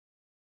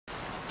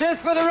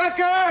Just for the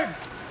record,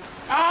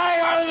 I,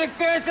 Arlen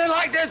McPherson,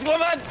 like this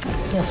woman.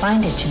 You'll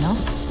find it, you know.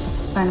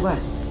 Find what?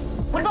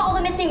 What about all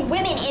the missing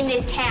women in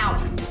this town?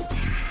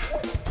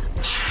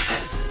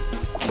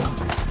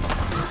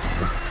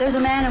 There's a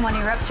man in one of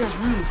your upstairs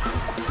rooms.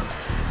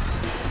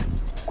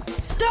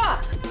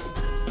 Stop!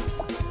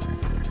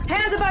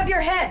 Hands above your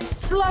head,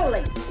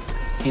 slowly.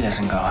 He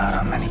doesn't go out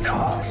on many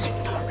calls.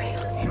 It's not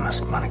real. He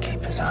must want to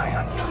keep his eye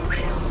on you. It's not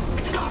real.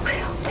 It's not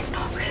real. It's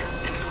not real.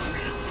 It's not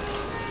real. It's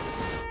not real.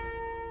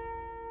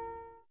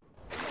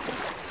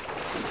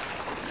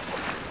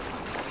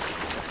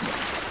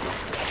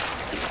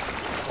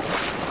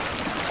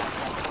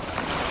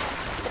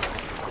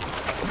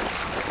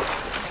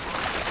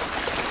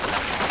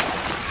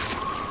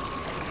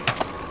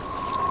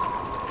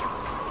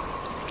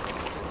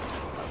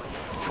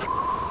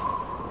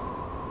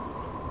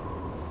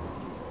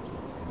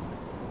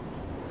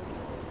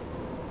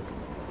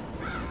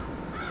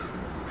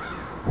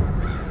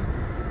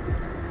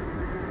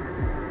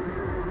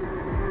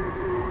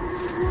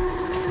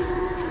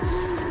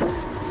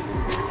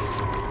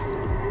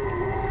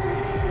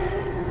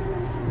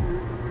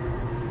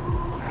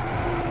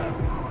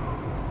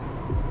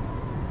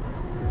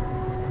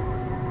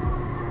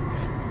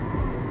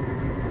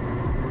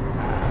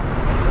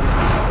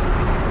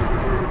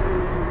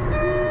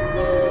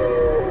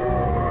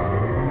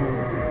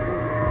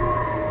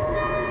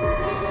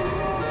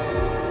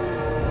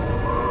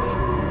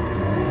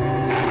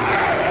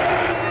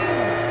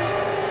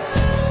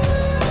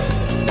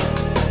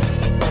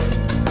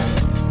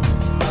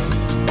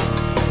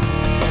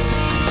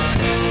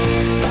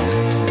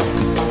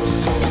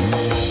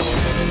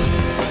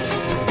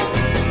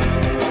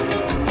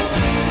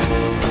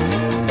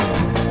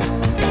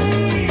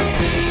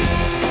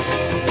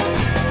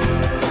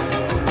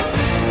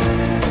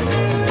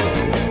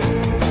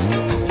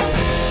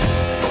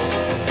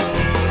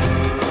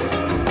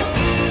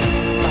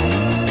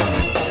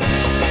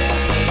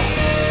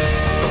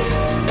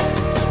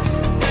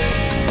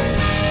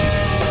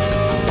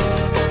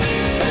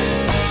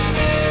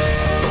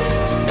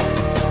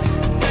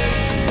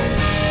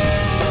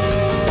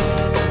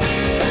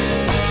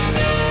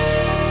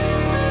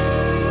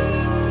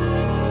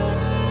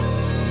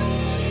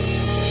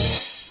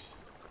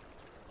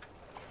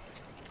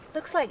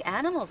 Looks like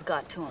animals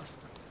got to him.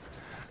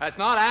 That's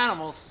not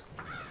animals.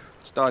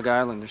 It's Dog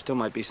Island. There still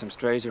might be some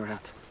strays around.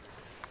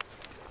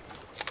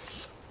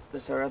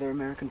 This our other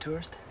American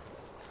tourist?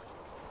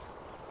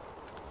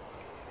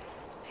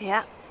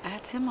 Yeah,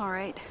 that's him, all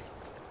right.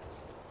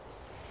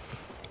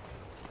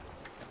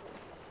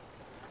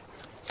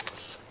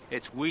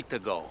 It's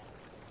Weetigo.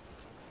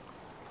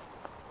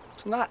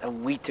 It's not a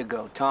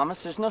Weetigo,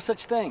 Thomas. There's no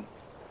such thing.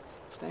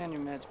 Stay on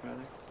your meds,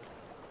 brother.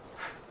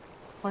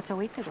 What's a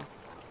week ago?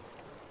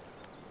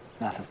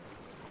 Nothing.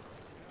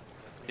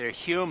 They're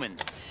human.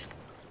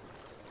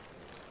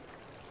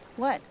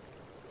 What?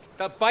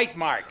 The bite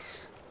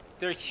marks.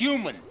 They're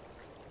human.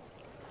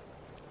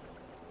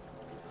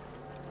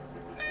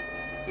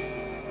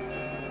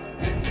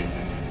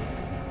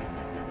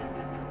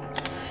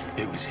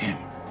 It was him.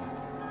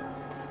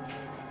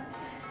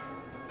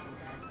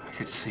 I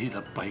could see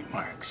the bite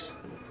marks.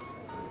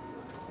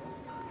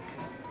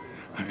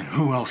 I mean,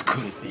 who else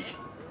could it be?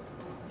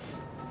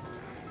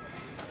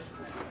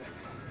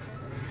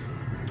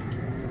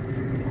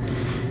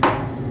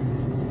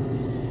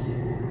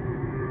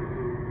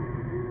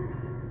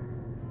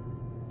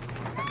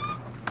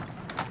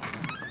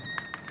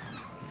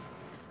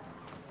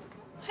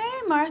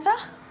 Hey, Martha.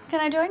 Can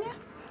I join you?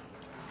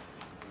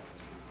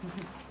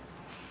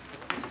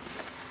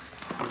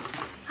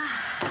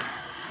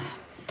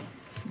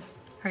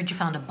 Heard you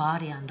found a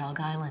body on Dog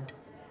Island.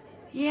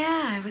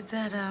 Yeah, it was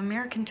that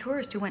American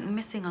tourist who went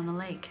missing on the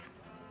lake.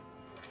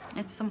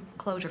 It's some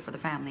closure for the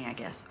family, I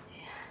guess.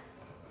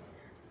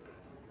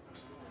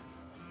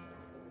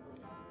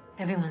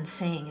 Everyone's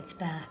saying it's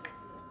back.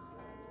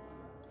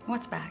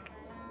 What's back?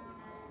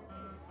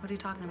 What are you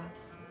talking about?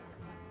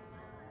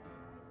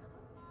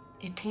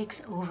 It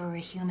takes over a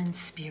human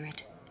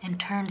spirit and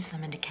turns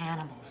them into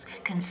cannibals,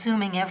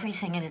 consuming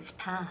everything in its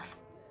path.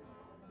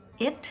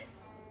 It?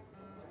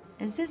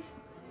 Is this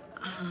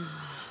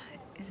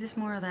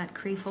more of that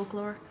Cree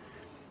folklore?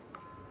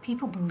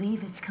 People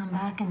believe it's come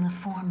back in the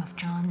form of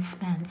John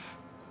Spence.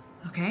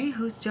 Okay,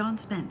 who's John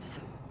Spence?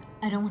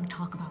 I don't want to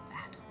talk about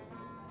that.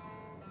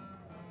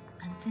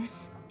 And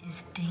this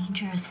is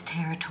dangerous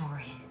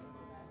territory.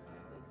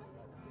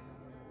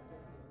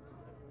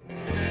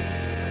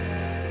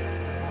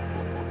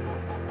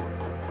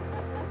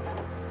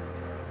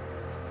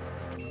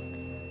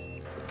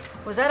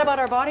 Was that about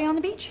our body on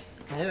the beach?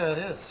 Yeah, it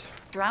is.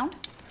 Drowned?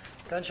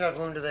 Gunshot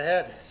wound to the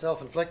head,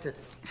 self-inflicted.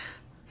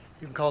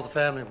 You can call the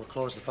family, we'll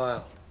close the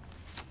file.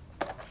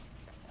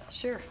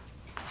 Sure.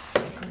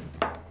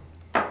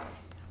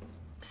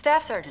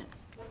 Staff Sergeant,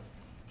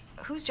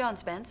 who's John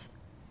Spence?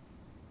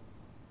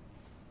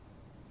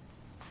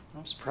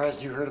 I'm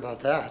surprised you heard about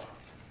that.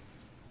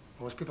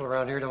 Most people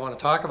around here don't want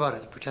to talk about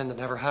it. They pretend it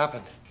never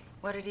happened.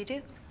 What did he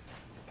do?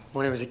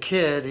 When he was a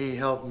kid, he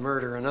helped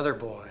murder another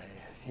boy.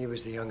 He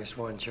was the youngest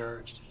one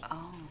charged.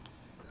 Oh.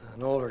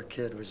 An older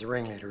kid was the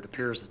ringleader. It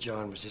appears that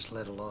John was just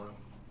led along.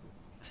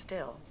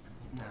 Still.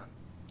 No,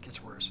 it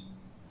gets worse.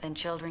 Then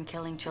children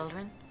killing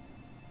children?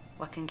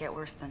 What can get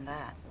worse than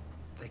that?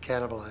 They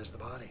cannibalized the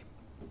body.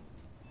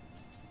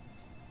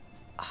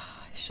 I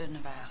shouldn't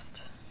have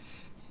asked.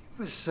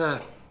 It was,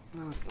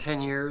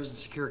 10 years in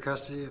secure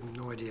custody. I have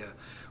no idea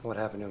what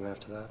happened to him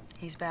after that.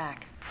 He's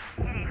back.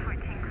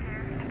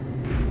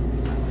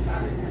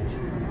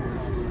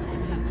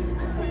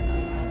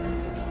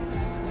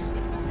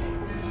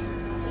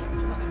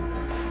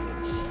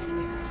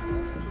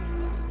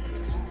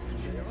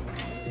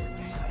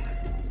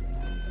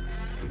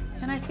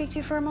 Can I speak to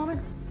you for a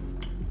moment?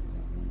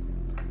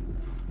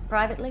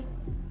 Privately?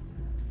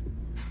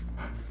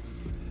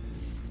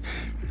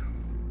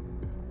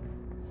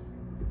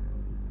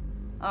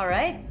 All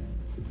right.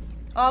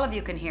 All of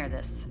you can hear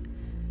this.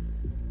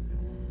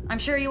 I'm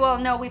sure you all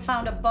know we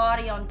found a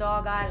body on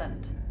Dog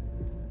Island.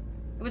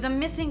 It was a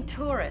missing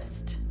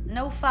tourist.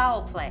 No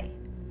foul play.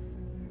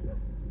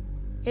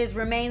 His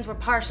remains were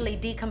partially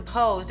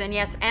decomposed, and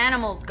yes,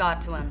 animals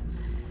got to him.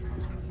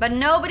 But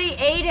nobody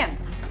ate him.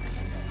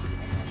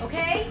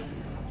 Okay?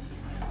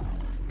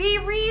 Be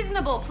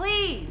reasonable,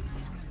 please.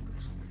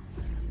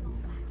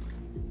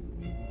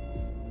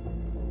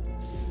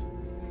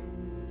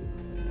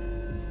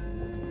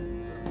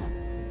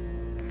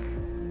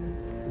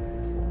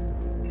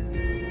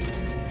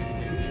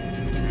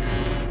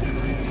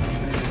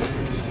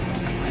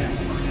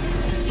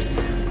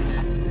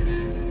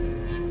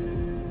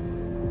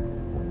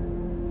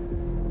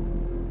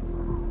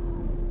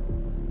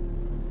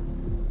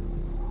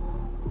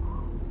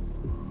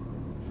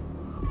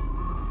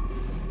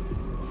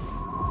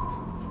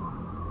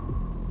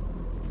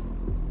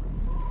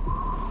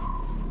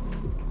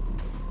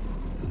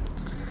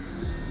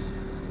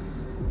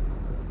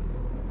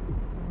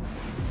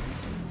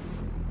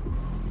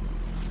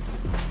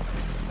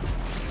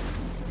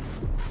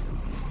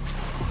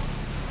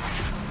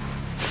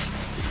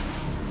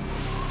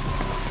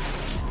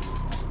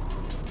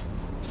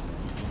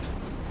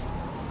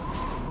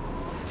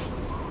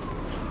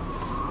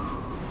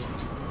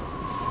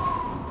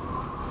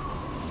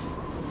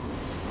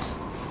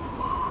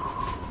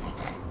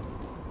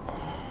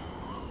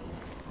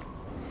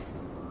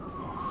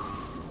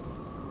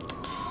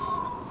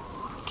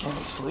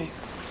 Can't sleep.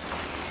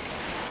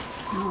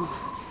 No.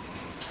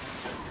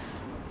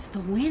 It's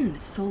the wind.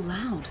 It's so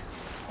loud.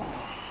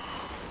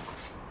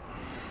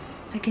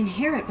 I can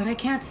hear it, but I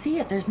can't see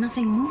it. There's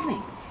nothing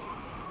moving.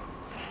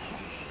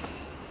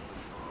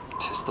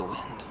 It's just the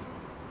wind.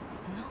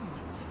 No,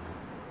 it's...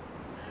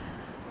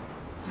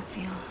 I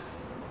feel...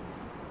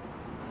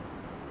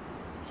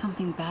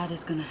 something bad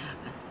is gonna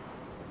happen.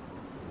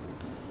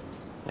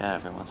 Yeah,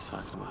 everyone's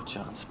talking about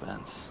John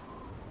Spence.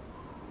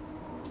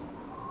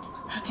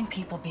 How can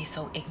people be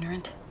so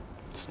ignorant?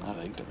 It's not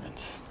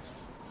ignorance.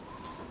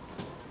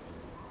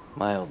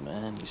 My old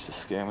man used to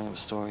scare me with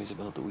stories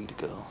about the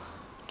Weetigo.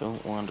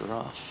 Don't wander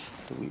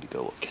off. The Weetigo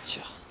will get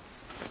you.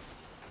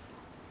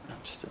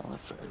 I'm still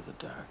afraid of the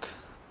dark.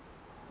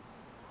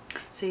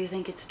 So you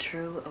think it's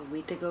true a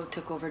Weetigo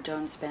took over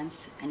John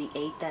Spence and he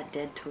ate that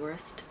dead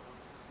tourist?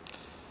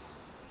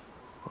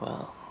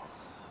 Well,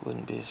 it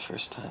wouldn't be his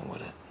first time,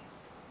 would it?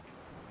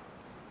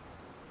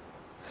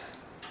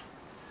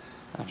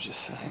 I'm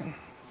just saying.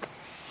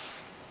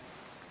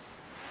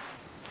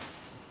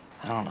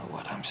 I don't know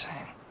what I'm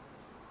saying.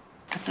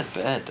 Get to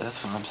bed,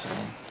 that's what I'm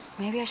saying.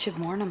 Maybe I should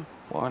warn him.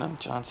 Warn him,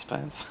 John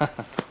Spence?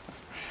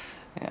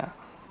 Yeah,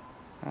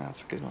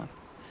 that's a good one.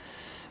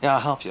 Yeah, I'll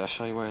help you. I'll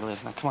show you where he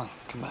lives. Now, come on,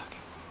 come back.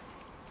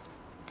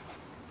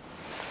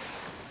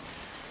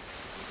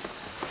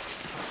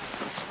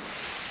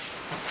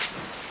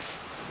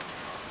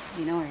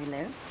 You know where he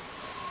lives?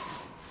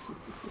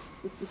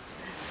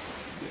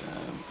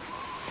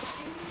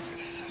 You're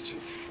such a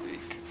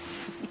freak.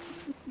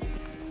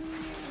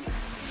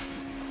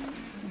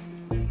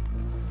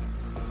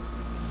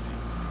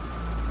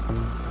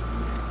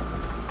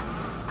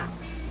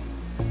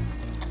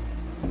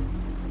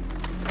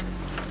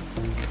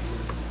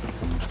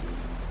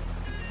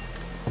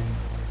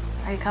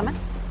 Are you coming?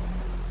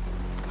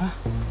 Huh?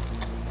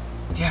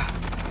 Yeah.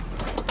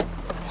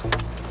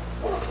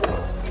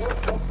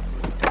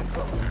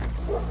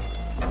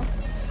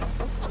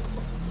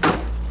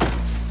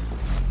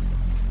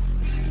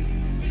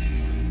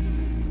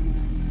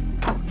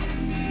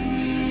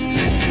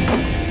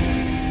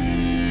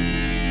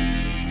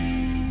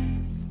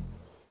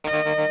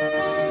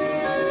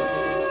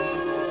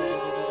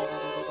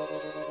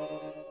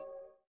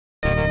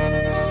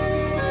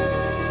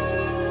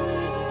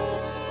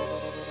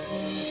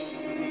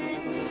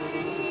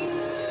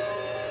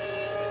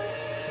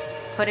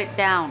 Put it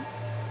down.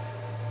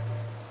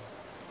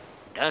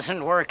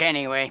 Doesn't work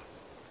anyway.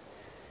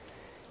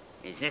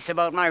 Is this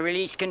about my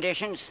release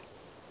conditions?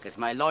 Because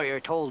my lawyer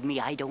told me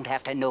I don't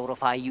have to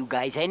notify you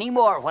guys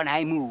anymore when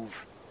I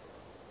move.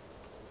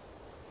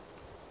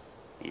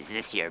 Is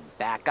this your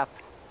backup?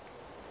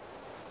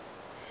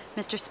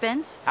 Mr.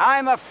 Spence?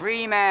 I'm a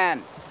free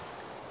man.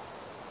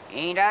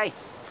 Ain't I?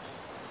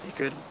 You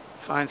could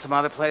find some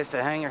other place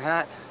to hang your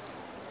hat.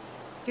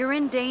 You're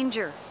in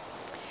danger.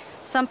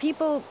 Some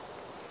people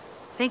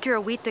think you're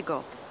a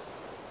Weetigo.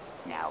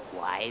 Now,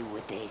 why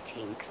would they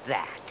think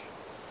that?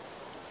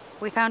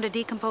 We found a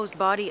decomposed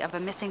body of a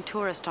missing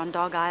tourist on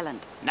Dog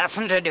Island.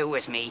 Nothing to do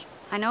with me.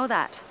 I know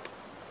that.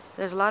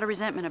 There's a lot of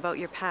resentment about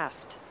your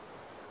past.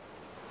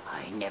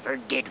 I never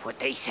did what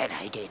they said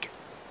I did.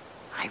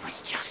 I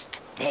was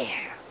just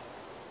there.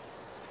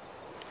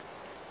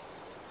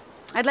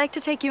 I'd like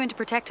to take you into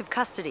protective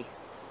custody.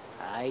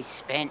 I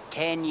spent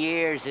 10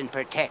 years in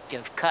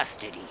protective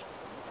custody.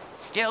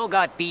 Still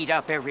got beat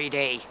up every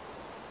day.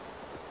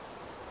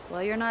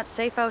 Well, you're not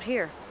safe out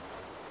here.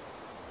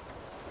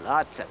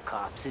 Lots of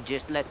cops would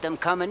just let them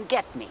come and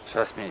get me.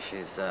 Trust me,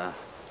 she's not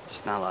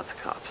lots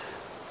of cops.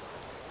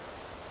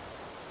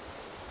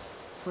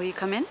 Will you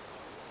come in?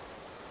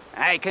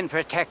 I can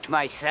protect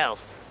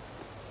myself.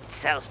 It's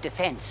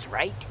self-defense,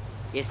 right?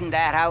 Isn't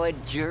that how a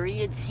jury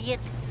would see it?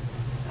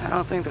 I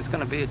don't think there's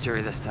gonna be a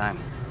jury this time.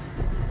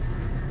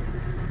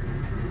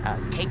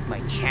 I'll take my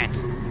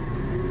chances.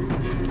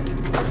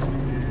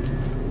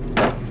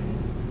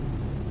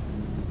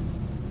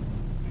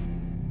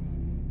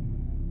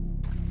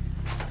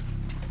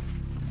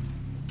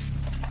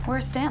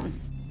 Where's Stanton?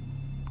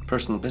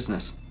 Personal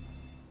business.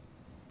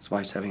 His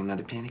wife's having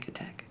another panic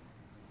attack.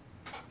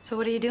 So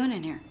what are you doing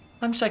in here?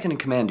 I'm second in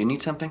command. Do you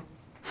need something?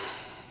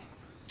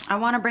 I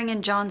want to bring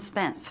in John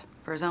Spence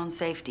for his own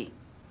safety.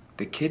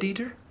 The kid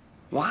eater?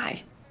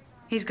 Why?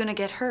 He's gonna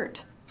get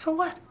hurt. So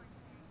what?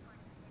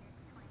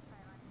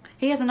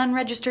 He has an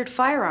unregistered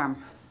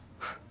firearm.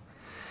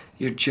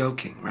 You're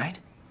joking, right?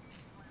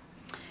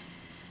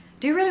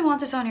 Do you really want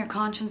this on your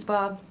conscience,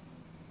 Bob?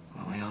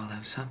 Well, we all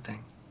have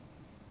something,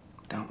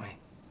 don't we?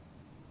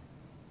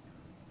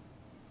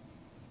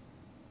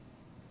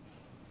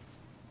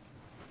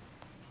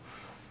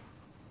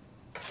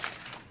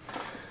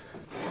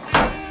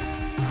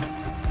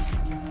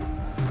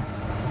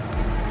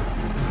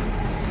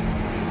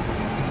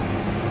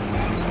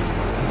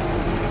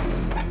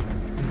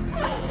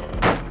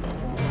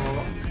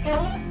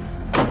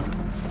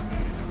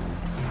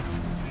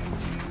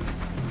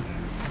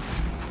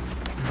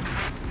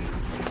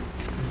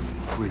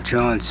 What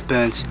John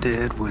Spence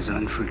did was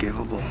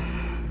unforgivable.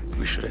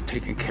 We should have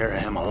taken care of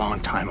him a long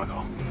time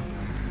ago.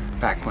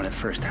 Back when it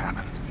first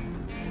happened.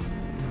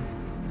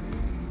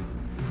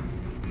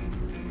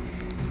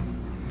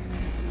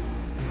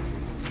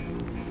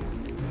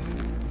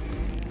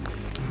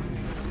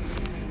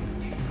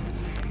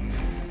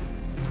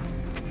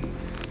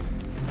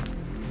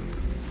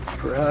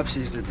 Perhaps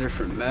he's a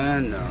different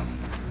man now.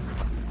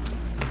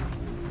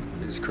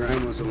 His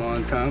crime was a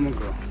long time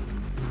ago.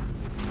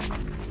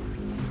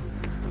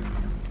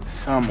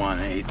 Someone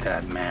ate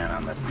that man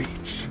on the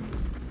beach.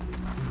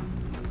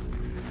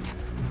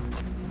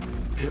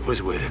 It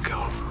was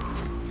Weetigo.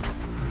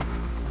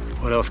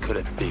 What else could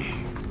it be?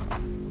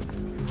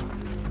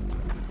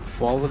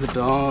 Follow the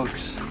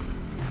dogs.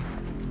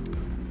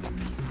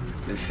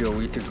 They feel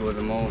Weetigo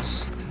the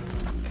most.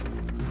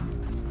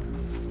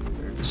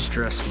 Their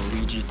distress will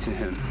lead you to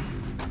him.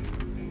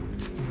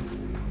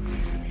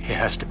 He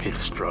has to be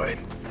destroyed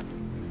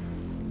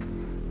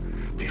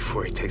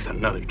before he takes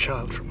another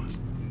child from us.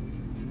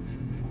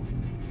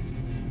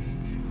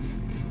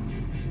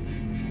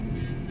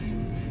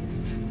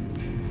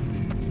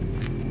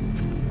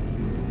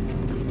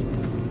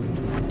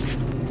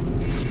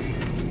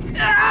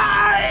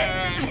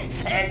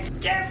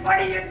 What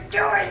are you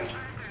doing?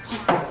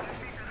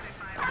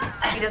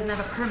 He doesn't have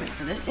a permit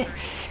for this. It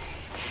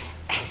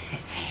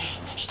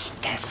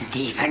doesn't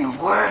even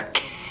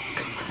work.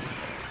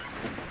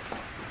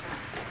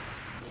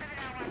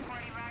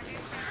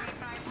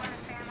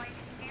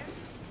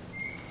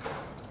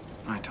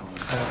 I told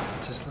him.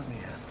 Just let me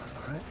handle it,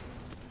 all right?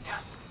 Yeah.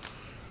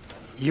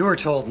 You were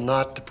told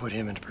not to put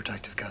him into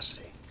protective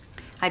custody.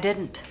 I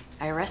didn't.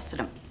 I arrested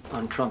him.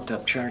 On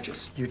trumped-up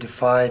charges. You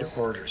defied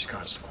orders,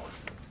 Constable.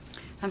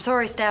 I'm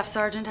sorry, Staff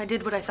Sergeant. I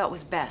did what I thought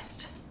was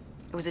best.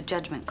 It was a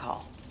judgment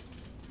call.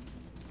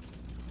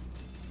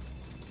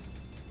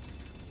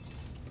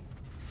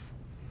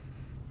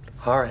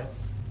 All right.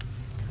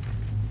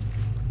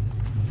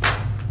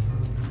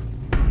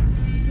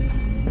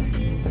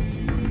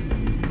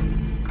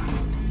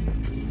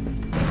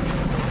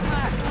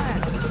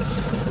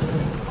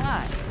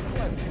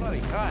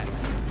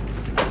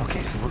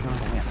 Okay, so we're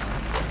gonna win.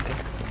 Okay.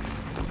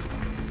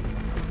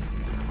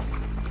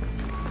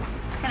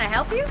 Can I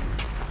help you?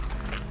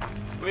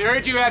 We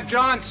heard you have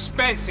John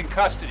Spence in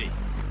custody.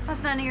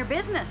 That's none of your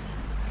business.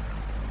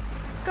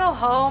 Go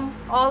home,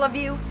 all of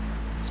you.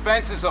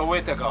 Spence is a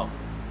Weetigo.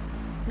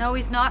 No,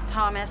 he's not,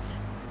 Thomas.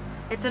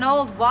 It's an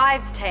old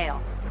wives'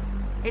 tale.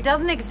 It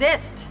doesn't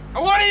exist.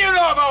 And what do you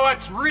know about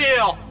what's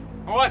real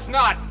and what's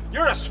not?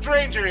 You're a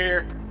stranger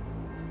here.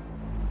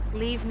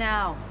 Leave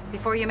now,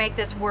 before you make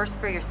this worse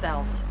for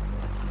yourselves.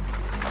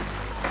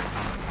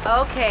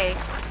 Okay.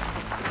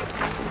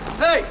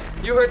 Hey,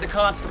 you heard the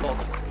constable.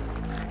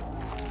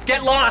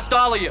 Get lost,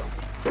 all of you.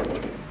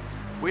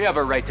 We have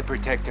a right to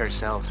protect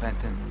ourselves,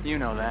 Fenton. You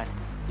know that.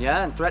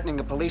 Yeah, and threatening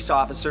a police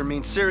officer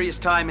means serious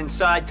time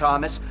inside,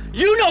 Thomas.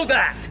 You know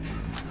that!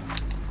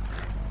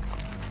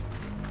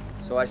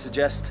 So I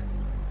suggest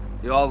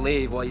you all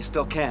leave while you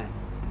still can.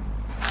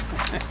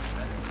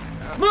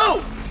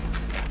 Move!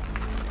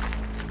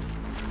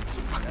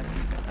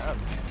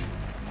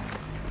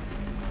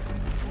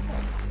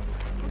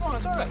 Come on,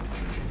 it's all right.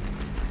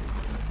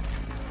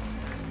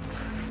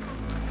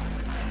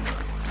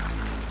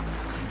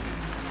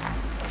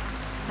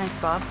 Thanks,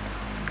 Bob.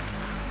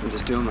 I'm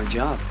just doing my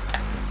job.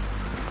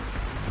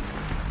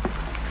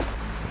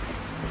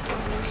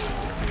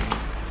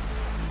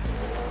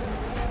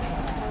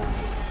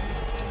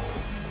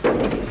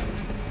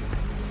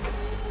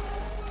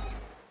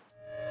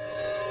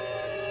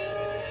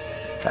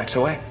 Facts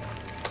away.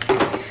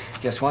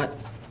 Guess what?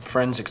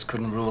 Forensics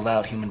couldn't rule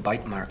out human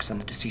bite marks on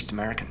the deceased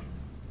American.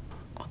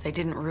 Well, they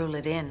didn't rule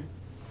it in.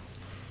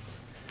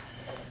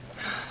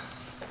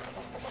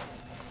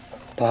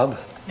 Bob?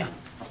 Yeah.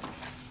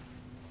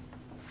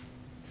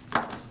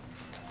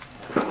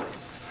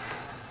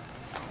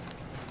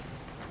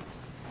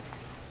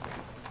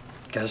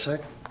 Got a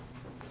sec?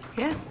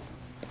 Yeah.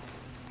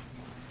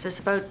 Is this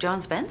about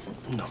John Spence?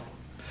 No.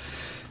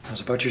 It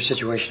was about your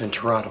situation in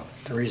Toronto,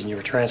 the reason you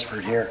were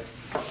transferred here.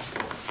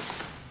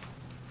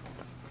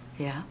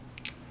 Yeah.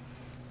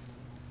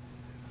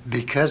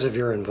 Because of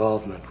your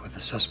involvement with the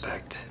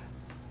suspect,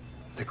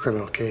 the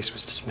criminal case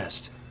was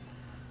dismissed.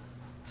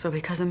 So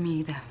because of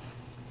me, the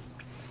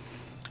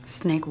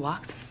snake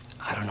walks?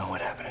 I don't know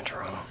what happened in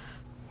Toronto,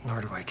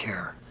 nor do I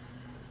care.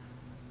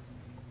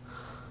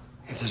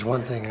 If there's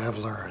one thing I've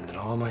learned in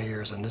all my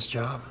years on this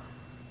job,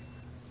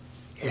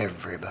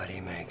 everybody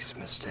makes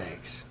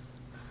mistakes.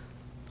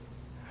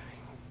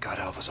 God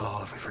help us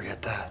all if we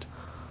forget that.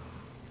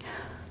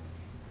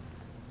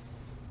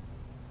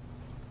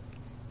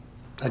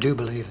 I do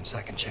believe in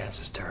second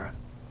chances, Tara.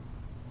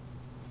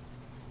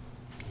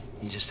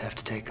 You just have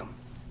to take them.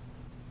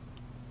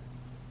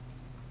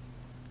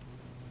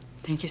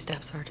 Thank you,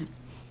 Staff Sergeant.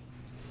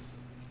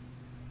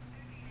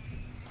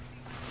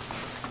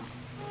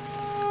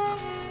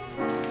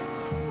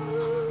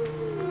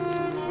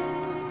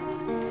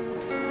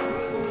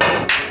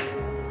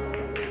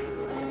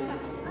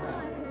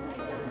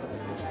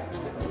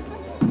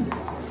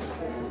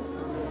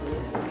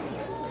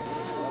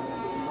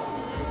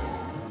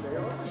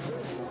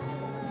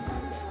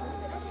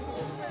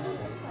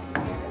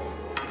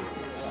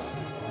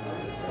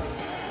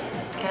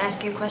 Can I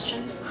ask you a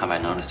question? Have I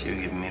noticed you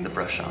giving me the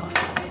brush off?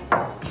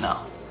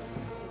 No.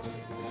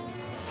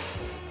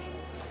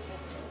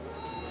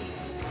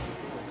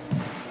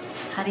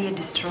 How do you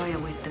destroy a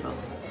Weetigo?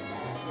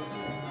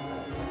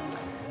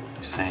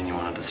 You're saying you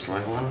want to destroy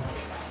one?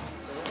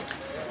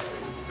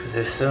 Because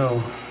if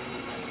so,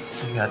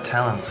 you got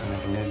talents I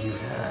never knew you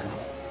had.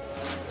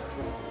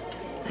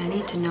 I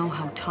need to know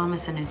how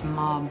Thomas and his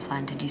mob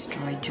plan to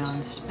destroy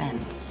John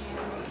Spence.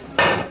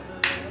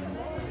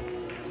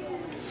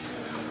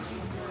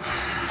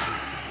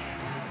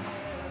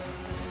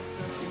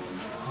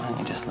 Why don't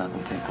you just let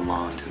them take the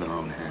law into their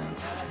own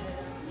hands?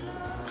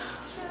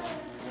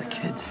 The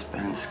kid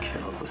Spence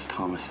killed was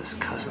Thomas's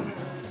cousin.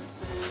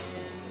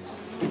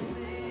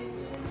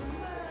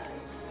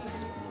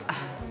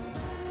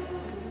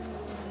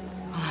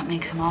 Well, that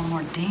makes him all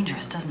more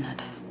dangerous, doesn't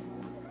it?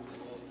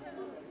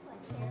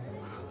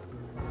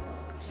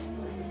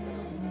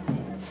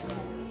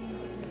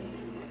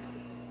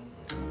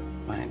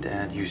 My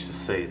dad used to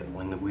say that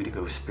when the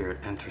Weetigo spirit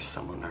enters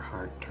someone, their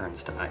heart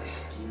turns to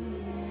ice.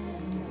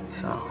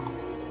 So,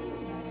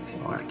 if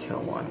you want to kill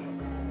one,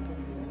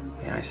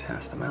 the ice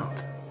has to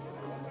melt.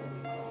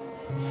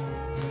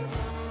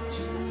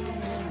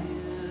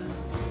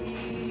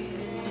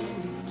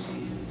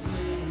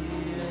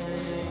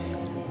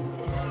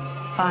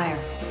 Fire.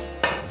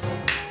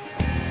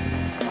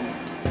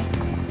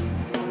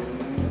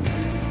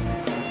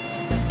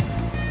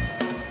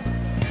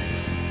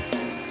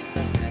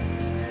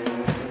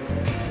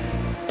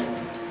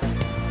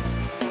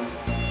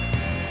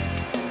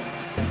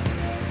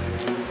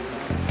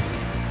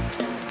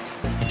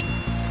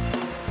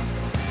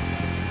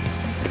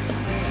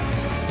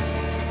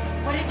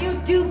 What did you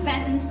do,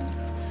 Benton?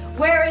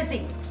 Where is he?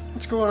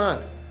 What's going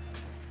on?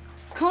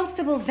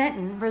 Constable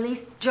Venton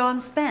released John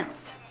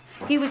Spence.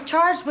 He was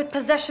charged with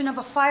possession of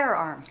a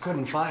firearm.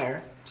 Couldn't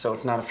fire, so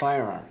it's not a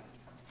firearm.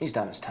 He's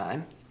done his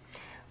time.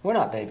 We're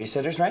not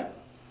babysitters, right?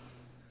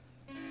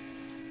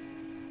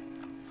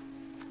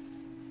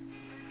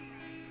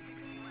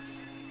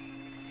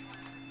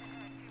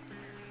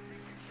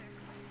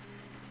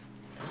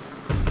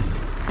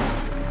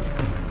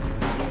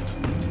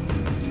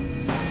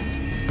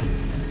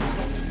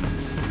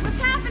 What's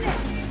happening?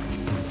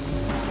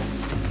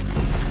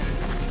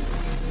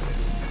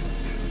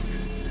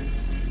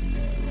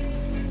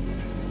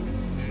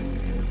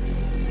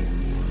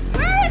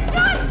 Where is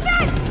John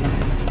Spence?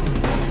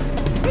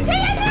 Is he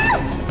in there?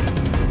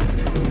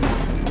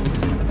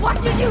 What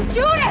did you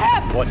do to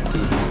him? What did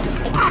you do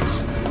to us?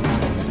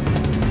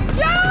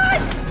 John!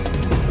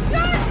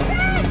 John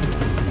Spence!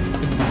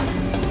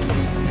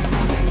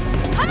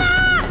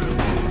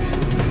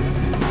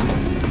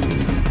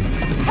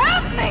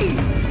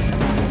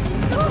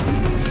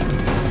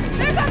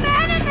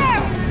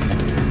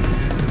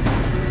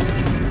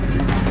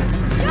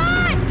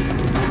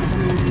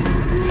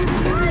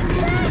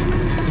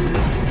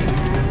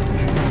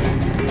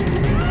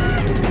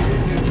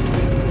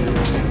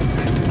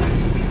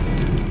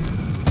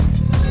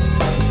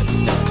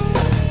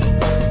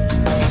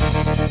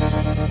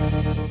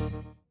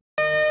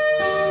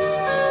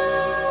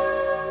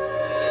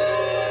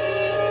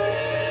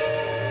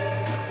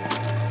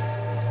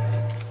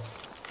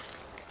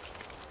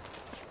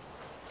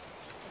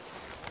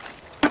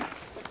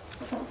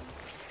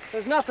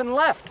 There's nothing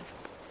left.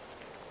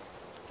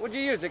 What'd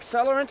you use,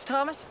 accelerants,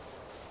 Thomas?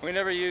 We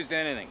never used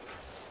anything.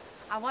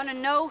 I want to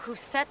know who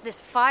set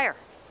this fire.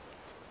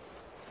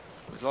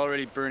 It was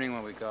already burning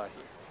when we got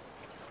here.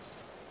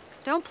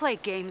 Don't play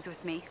games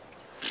with me.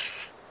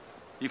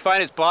 You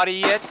find his body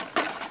yet?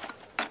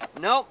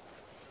 Nope.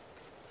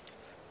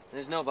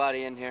 There's no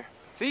body in here.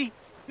 See?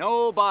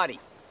 No body.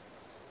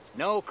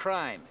 No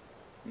crime.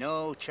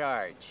 No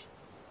charge.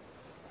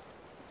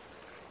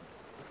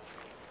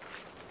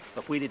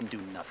 Look, we didn't do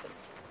nothing.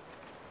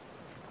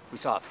 We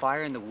saw a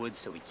fire in the woods,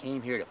 so we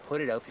came here to put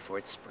it out before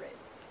it spread.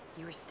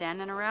 You were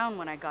standing around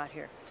when I got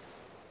here.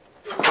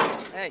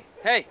 Hey,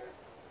 hey!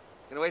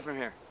 Get away from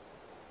here.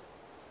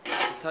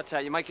 Don't touch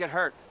that, you might get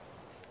hurt.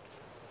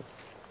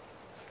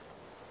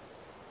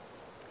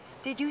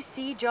 Did you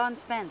see John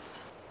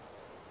Spence?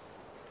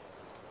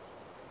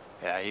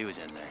 Yeah, he was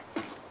in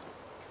there.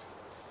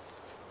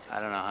 I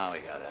don't know how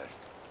he got out.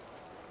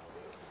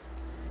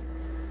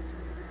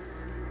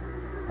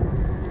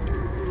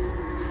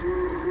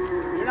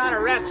 You're not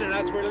arresting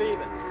us, we're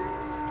leaving.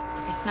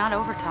 It's not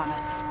over,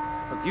 Thomas.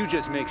 Look, you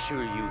just make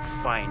sure you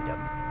find him.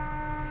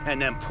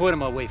 And then put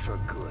him away for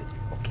good,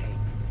 okay?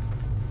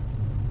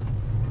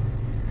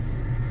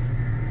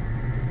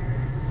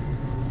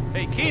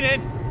 Hey,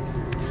 Keenan!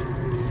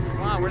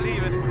 Come on, we're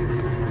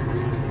leaving.